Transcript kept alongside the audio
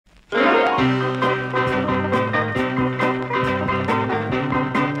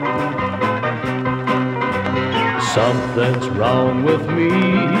Something's wrong with me,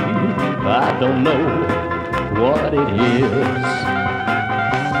 I don't know what it is.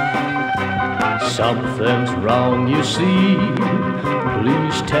 Something's wrong, you see,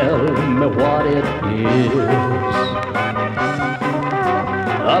 please tell me what it is.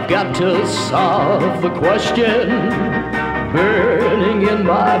 I've got to solve the question burning in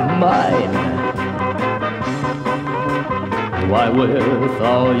my mind. Why, with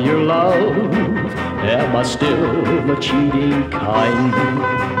all your love, am I still the cheating kind?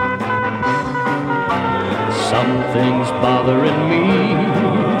 Something's bothering me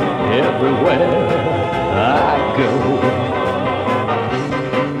everywhere I go.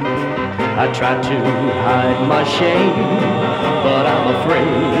 I try to hide my shame, but I'm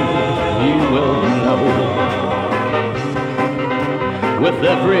afraid you will know. With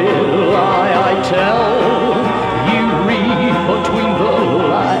every lie I tell, you read between the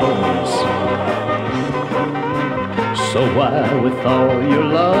lines. So why, with all your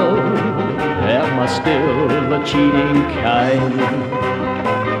love, am I still the cheating kind?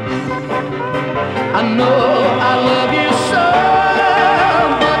 I know I love you so,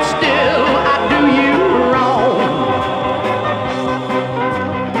 but still I do you wrong.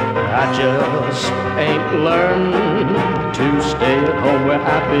 I just ain't learned to stay at home where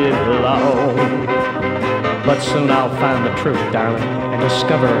I belong. But soon I'll find the truth, darling, and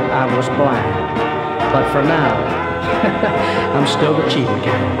discover I was blind. But for now, I'm still the cheating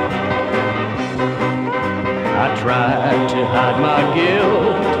kind. I tried to hide my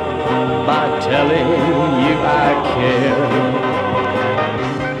guilt by telling you I care,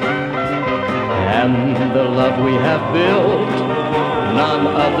 and the love we have built, none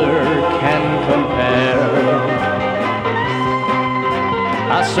other can compare.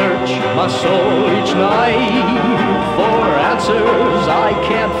 I search my soul each night for answers I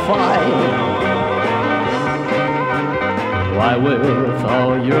can't find. Why, with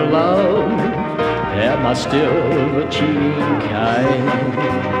all your love, am I still the cheating kind?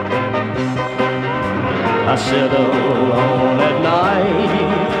 I sit alone at night,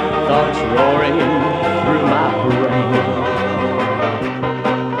 thoughts roaring through my brain.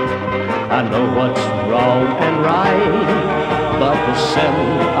 I know what's wrong and right, but the sin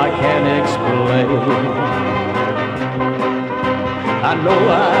I can't explain. I know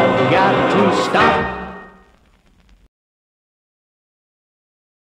I've got to stop